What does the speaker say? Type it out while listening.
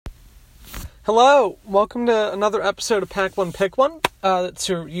Hello, welcome to another episode of Pack One Pick One. It's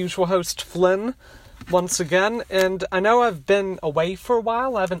your usual host, Flynn, once again. And I know I've been away for a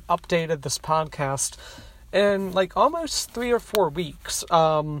while. I haven't updated this podcast in almost 3 or 4 weeks.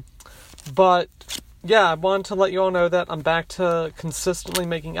 But yeah, I wanted to let you all know that I'm back to consistently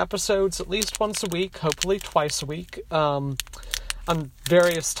making episodes at least once a week, hopefully twice a week, on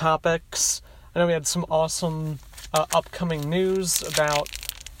various topics. I know we had some awesome upcoming news about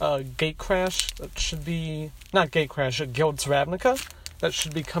Gatecrash. That should be, not Gatecrash, Guilds Ravnica. That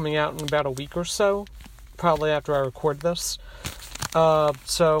should be coming out in about a week or so, probably after I record this.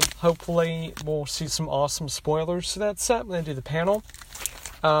 So hopefully we'll see some awesome spoilers to that set when I do the panel.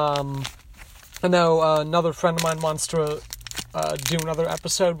 I know another friend of mine wants to do another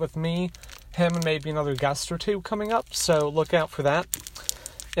episode with me, him, and maybe another guest or two coming up, so look out for that.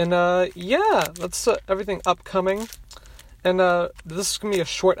 And yeah, that's everything upcoming. And this is going to be a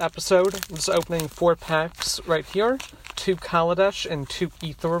short episode. I'm just opening 4 packs right here. 2 Kaladesh and 2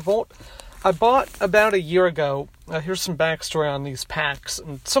 Aether Revolt. I bought about a year ago. Here's some backstory on these packs.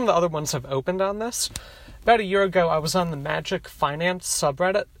 And some of the other ones I've opened on this. About a year ago, I was on the Magic Finance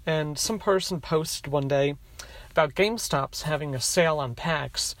subreddit. And some person posted one day about GameStop's having a sale on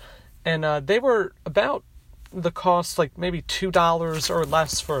packs. And they were about the cost, maybe $2 or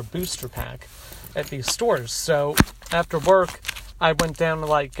less for a booster pack at these stores. So after work, I went down to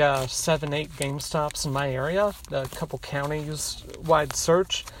 7-8 GameStops in my area, a couple counties wide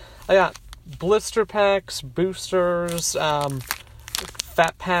search. I got blister packs, boosters,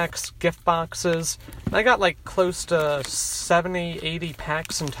 fat packs, gift boxes. And I got close to 70, 80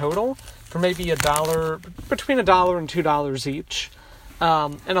 packs in total for maybe $1, between $1 and $2 each.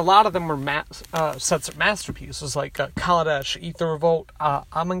 And a lot of them were sets of masterpieces like Kaladesh, Aether Revolt,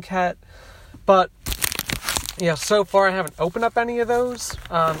 Amonkhet. But yeah, so far I haven't opened up any of those,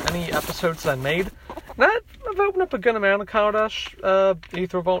 any episodes that I made. And I've opened up a good amount of Kaladesh,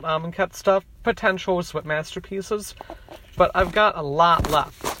 Aether Revolt, Amonkhet stuff, potentials with masterpieces, but I've got a lot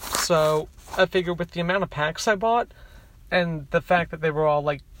left. So I figured with the amount of packs I bought, and the fact that they were all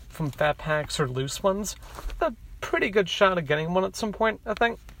from fat packs or loose ones, a pretty good shot of getting one at some point, I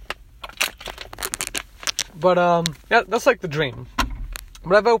think. But yeah, that's the dream.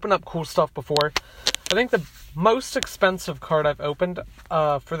 But I've opened up cool stuff before. I think the most expensive card I've opened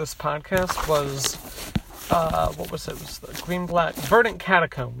for this podcast was, what was it? It was the Green-Black Verdant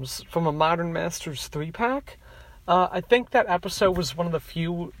Catacombs from a Modern Masters 3-pack. I think that episode was one of the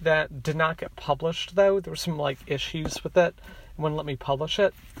few that did not get published, though. There were some, issues with it. It wouldn't let me publish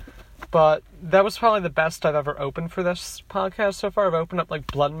it. But that was probably the best I've ever opened for this podcast so far. I've opened up,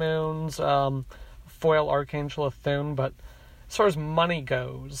 Blood Moons, Foil Archangel of Thune, but as far as money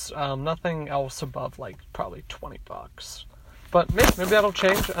goes, nothing else above probably $20. But maybe that'll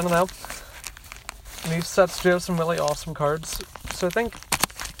change. I don't know. These sets do have some really awesome cards. So I think,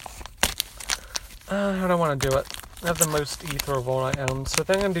 how do I want to do it? I have the most Aether Revolt I own. So I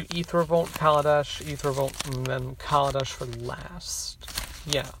think I'm going to do Aether Revolt, Kaladesh, Aether Revolt, and then Kaladesh for last.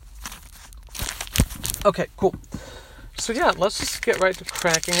 Yeah. Okay, cool. So yeah, let's just get right to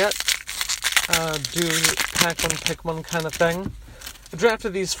cracking it. Do pack one, pick one kind of thing. I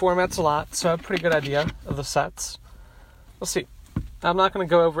drafted these formats a lot, so I have a pretty good idea of the sets. We'll see. I'm not going to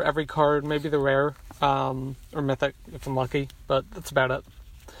go over every card, maybe the rare, or mythic, if I'm lucky, but that's about it.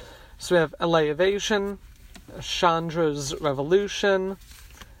 So we have LA Evasion, Chandra's Revolution,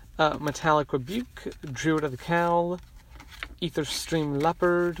 Metallic Rebuke, Druid of the Cowl, Aetherstream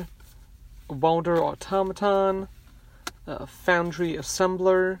Leopard, Walder Automaton, Foundry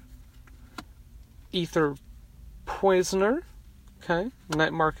Assembler, Aether Poisoner, okay,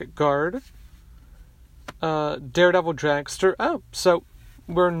 Night Market Guard, Daredevil Dragster. Oh, so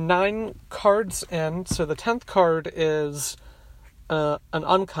we're 9 cards in, so the 10th card is an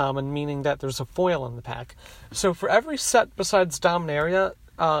uncommon, meaning that there's a foil in the pack. So for every set besides Dominaria,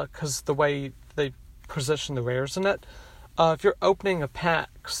 because the way they position the rares in it, if you're opening a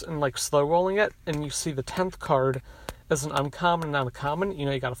packs and slow rolling it, and you see the 10th card as an uncommon and not a common,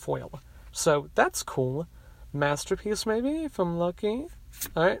 you got a foil. So that's cool. Masterpiece, maybe, if I'm lucky.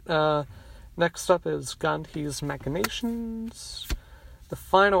 Alright, next up is Gandhi's Machinations. The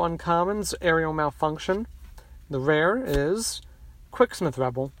final uncommons, Aerial Malfunction. The rare is Quicksmith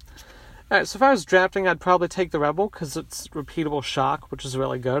Rebel. Alright, so if I was drafting, I'd probably take the Rebel, because it's repeatable shock, which is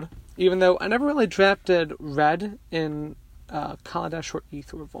really good. Even though I never really drafted red in Kaladesh or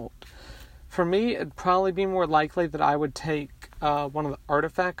Aether Revolt. For me, it'd probably be more likely that I would take one of the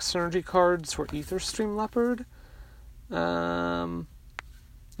artifact synergy cards for Aetherstream Leopard.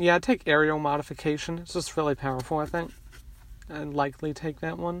 Yeah, I'd take Aerial Modification. It's just really powerful, I think. I'd likely take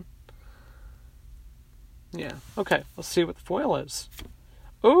that one. Yeah. Okay, let's see what the foil is.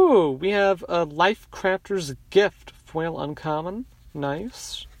 Ooh, we have a Life Crafter's Gift foil uncommon.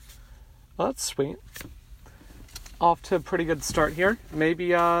 Nice. Well, that's sweet. Off to a pretty good start here.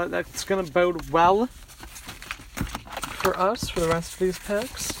 Maybe that's going to bode well for us for the rest of these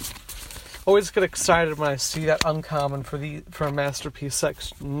packs. Always get excited when I see that uncommon for a Masterpiece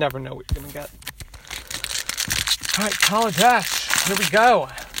Sex. Never know what you're going to get. Alright, Kaladesh. Here we go.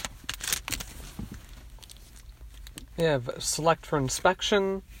 We have Select for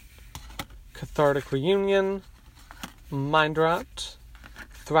Inspection, Cathartic Reunion, Mind Rot,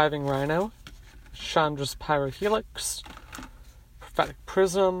 Thriving Rhino, Chandra's Pyrohelix, Prophetic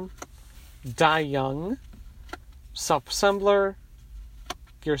Prism, Die Young, Self-Assembler,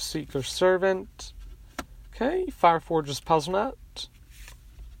 Gearseeker Servant, okay, Fireforge's Puzzle Net,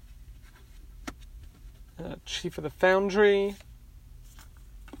 Chief of the Foundry,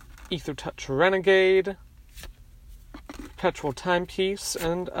 Ether Touch Renegade, Perpetual Timepiece,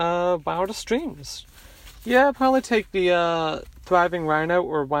 and Wildest Dreams. Yeah, I'd probably take the Thriving Rhino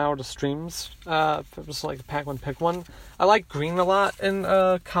or Wildest Dreams. If it was like a pack one, pick one. I like green a lot in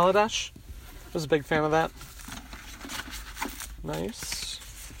Kaladesh. I was a big fan of that. Nice.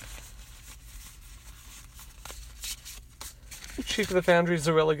 Chief of the Foundry is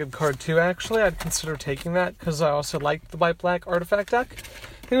a really good card too, actually. I'd consider taking that because I also like the white-black artifact deck.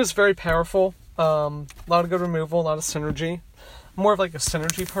 I think it was very powerful. A lot of good removal, a lot of synergy. I'm more of like a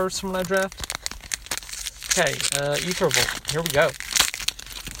synergy person when I draft. Okay, Etherbolt. Here we go.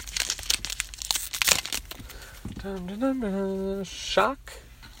 Dun, dun, dun, dun. Shock.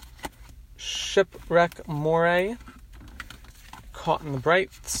 Shipwreck Moray. Caught in the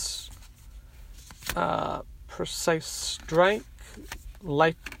Brights. Precise Strike.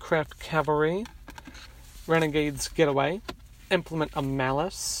 Lifecraft Cavalry. Renegade's Getaway. Implement of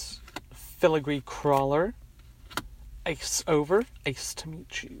Malice. Filigree Crawler. Ice Over. Ice to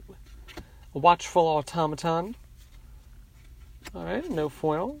Meet You. Watchful Automaton. Alright, no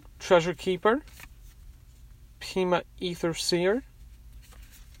foil. Treasure Keeper. Pima Etherseer.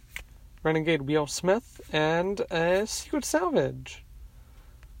 Renegade Wheelsmith. And Secret Salvage.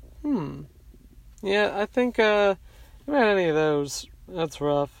 Yeah, I think, if I had any of those, that's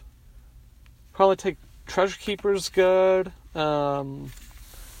rough. Probably take Treasure Keeper's good.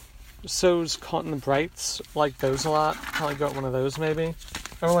 So's Caught in the Brights. Like those a lot. Probably got one of those, maybe.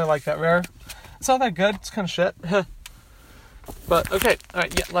 I really like that rare. It's not that good. It's kind of shit. But, okay.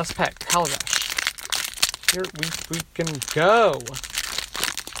 Alright, yeah, last pack. Kaladesh. Here we freaking go.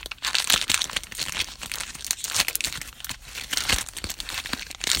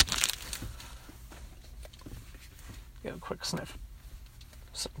 Get a quick sniff.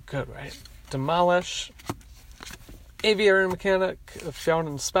 Something good, right? Demolish. Aviary Mechanic. Failed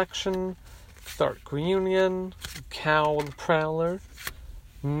Inspection. Cathartic Reunion. Cowl the Prowler.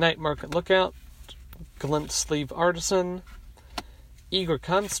 Night Market Lookout. Glint Sleeve Artisan. Eager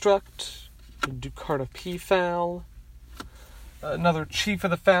Construct. Ducarta Peafowl. Another Chief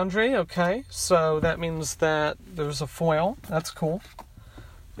of the Foundry. Okay, so that means that there's a foil. That's cool.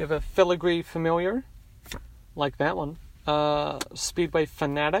 We have a Filigree Familiar. Like that one. Speedway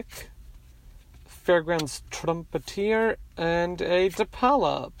Fanatic. Fairgrounds Trumpeteer. And a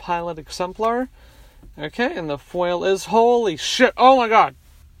Depala Pilot Exemplar. Okay, and the foil is... Holy shit! Oh my god!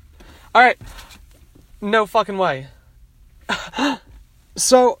 Alright. No fucking way.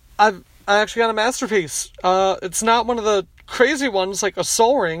 So, I actually got a Masterpiece. It's not one of the crazy ones like a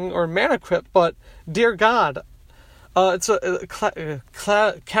Soul Ring or Mana Crypt, but dear God. It's a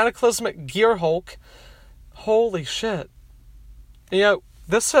Cataclysmic Gear Hulk. Holy shit. You know,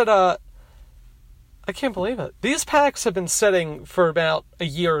 this had, I can't believe it. These packs have been sitting for about a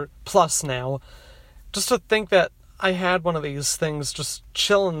year plus now. Just to think that I had one of these things just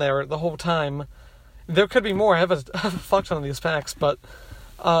chilling there the whole time. There could be more. I have a fuck ton of these packs, but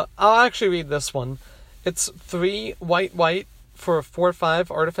I'll actually read this one. It's 3 white for a 4/5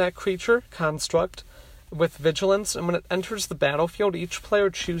 artifact creature construct with vigilance, and when it enters the battlefield, each player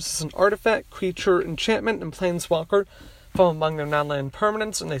chooses an artifact, creature, enchantment, and planeswalker from among their non-land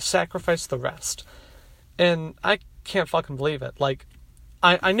permanents, and they sacrifice the rest. And I can't fucking believe it. Like,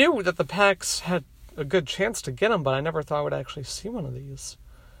 I knew that the packs had a good chance to get them, but I never thought I would actually see one of these.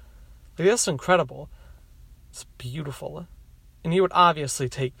 Like, this is incredible. It's beautiful. And you would obviously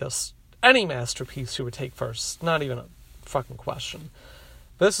take this. Any Masterpiece you would take first. Not even a fucking question.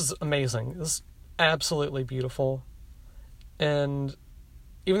 This is amazing. This is absolutely beautiful. And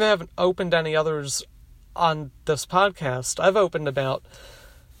even though I haven't opened any others on this podcast, I've opened about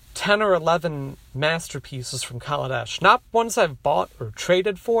 10 or 11 Masterpieces from Kaladesh. Not ones I've bought or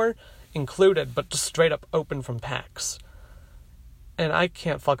traded for. included, but just straight up open from packs. And I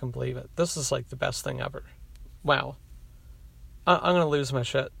can't fucking believe it. This is like the best thing ever. Wow. I'm gonna lose my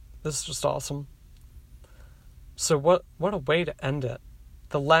shit. This is just awesome. So what a way to end it.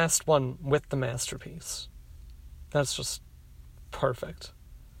 The last one with the masterpiece. That's just perfect.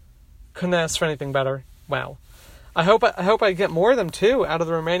 Couldn't ask for anything better. Wow. I hope I get more of them too out of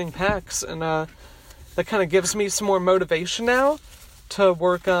the remaining packs, and that kind of gives me some more motivation now to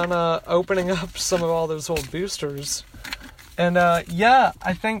work on opening up some of all those old boosters. And yeah,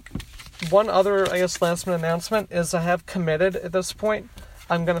 I think one other, last minute announcement is I have committed at this point.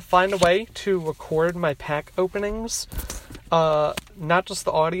 I'm going to find a way to record my pack openings, not just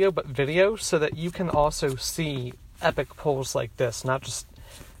the audio, but video, so that you can also see epic pulls like this. Not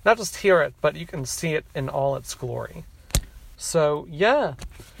just hear it, but you can see it in all its glory. So, yeah.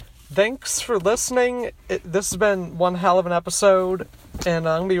 Thanks for listening. This has been one hell of an episode, and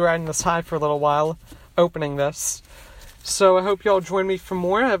I'm going to be riding this high for a little while, opening this. So I hope you all join me for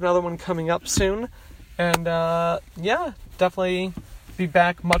more. I have another one coming up soon. And, yeah, definitely be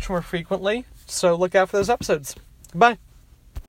back much more frequently. So look out for those episodes. Bye.